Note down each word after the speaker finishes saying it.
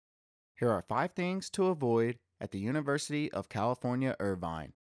Here are 5 things to avoid at the University of California,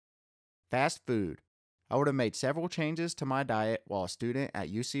 Irvine. Fast food. I would have made several changes to my diet while a student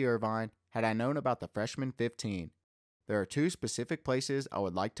at UC-Irvine had I known about the Freshman 15. There are 2 specific places I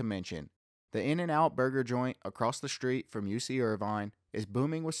would like to mention. The In-N-Out burger joint across the street from UC-Irvine is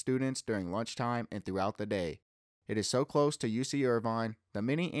booming with students during lunchtime and throughout the day. It is so close to UC-Irvine that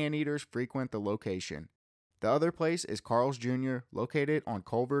many anteaters frequent the location. The other place is Carl's Jr., located on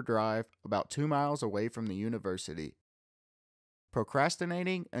Culver Drive, about 2 miles away from the university.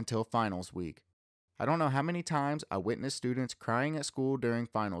 Procrastinating until finals week. I don't know how many times I witnessed students crying at school during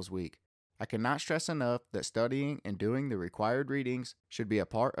finals week. I cannot stress enough that studying and doing the required readings should be a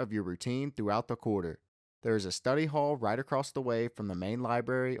part of your routine throughout the quarter. There is a study hall right across the way from the main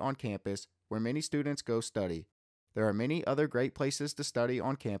library on campus where many students go study. There are many other great places to study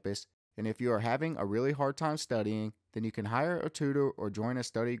on campus, and if you are having a really hard time studying, then you can hire a tutor or join a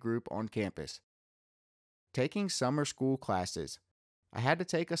study group on campus. Taking summer school classes. I had to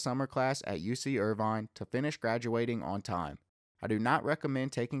take a summer class at UC Irvine to finish graduating on time. I do not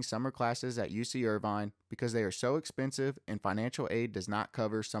recommend taking summer classes at UC Irvine because they are so expensive and financial aid does not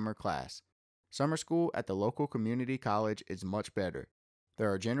cover summer class. Summer school at the local community college is much better.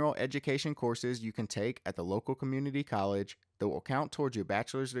 There are general education courses you can take at the local community college that will count towards your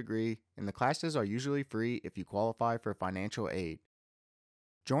bachelor's degree, and the classes are usually free if you qualify for financial aid.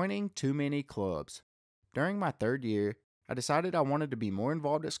 Joining too many clubs. During my 3rd year, I decided I wanted to be more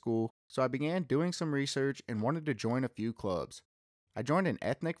involved at school, so I began doing some research and wanted to join a few clubs. I joined an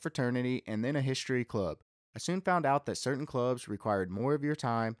ethnic fraternity and then a history club. I soon found out that certain clubs required more of your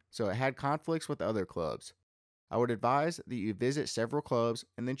time, so it had conflicts with other clubs. I would advise that you visit several clubs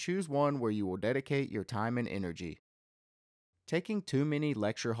and then choose one where you will dedicate your time and energy. Taking too many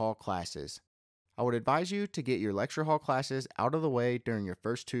lecture hall classes. I would advise you to get your lecture hall classes out of the way during your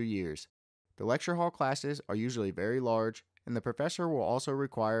first 2 years. The lecture hall classes are usually very large, and the professor will also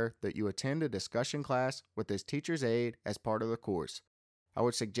require that you attend a discussion class with his teacher's aide as part of the course. I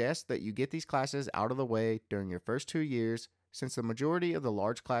would suggest that you get these classes out of the way during your first 2 years, since the majority of the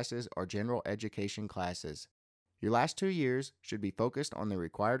large classes are general education classes. Your last 2 years should be focused on the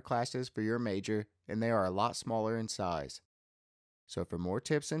required classes for your major, and they are a lot smaller in size. So for more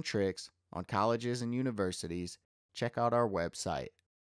tips and tricks on colleges and universities, check out our website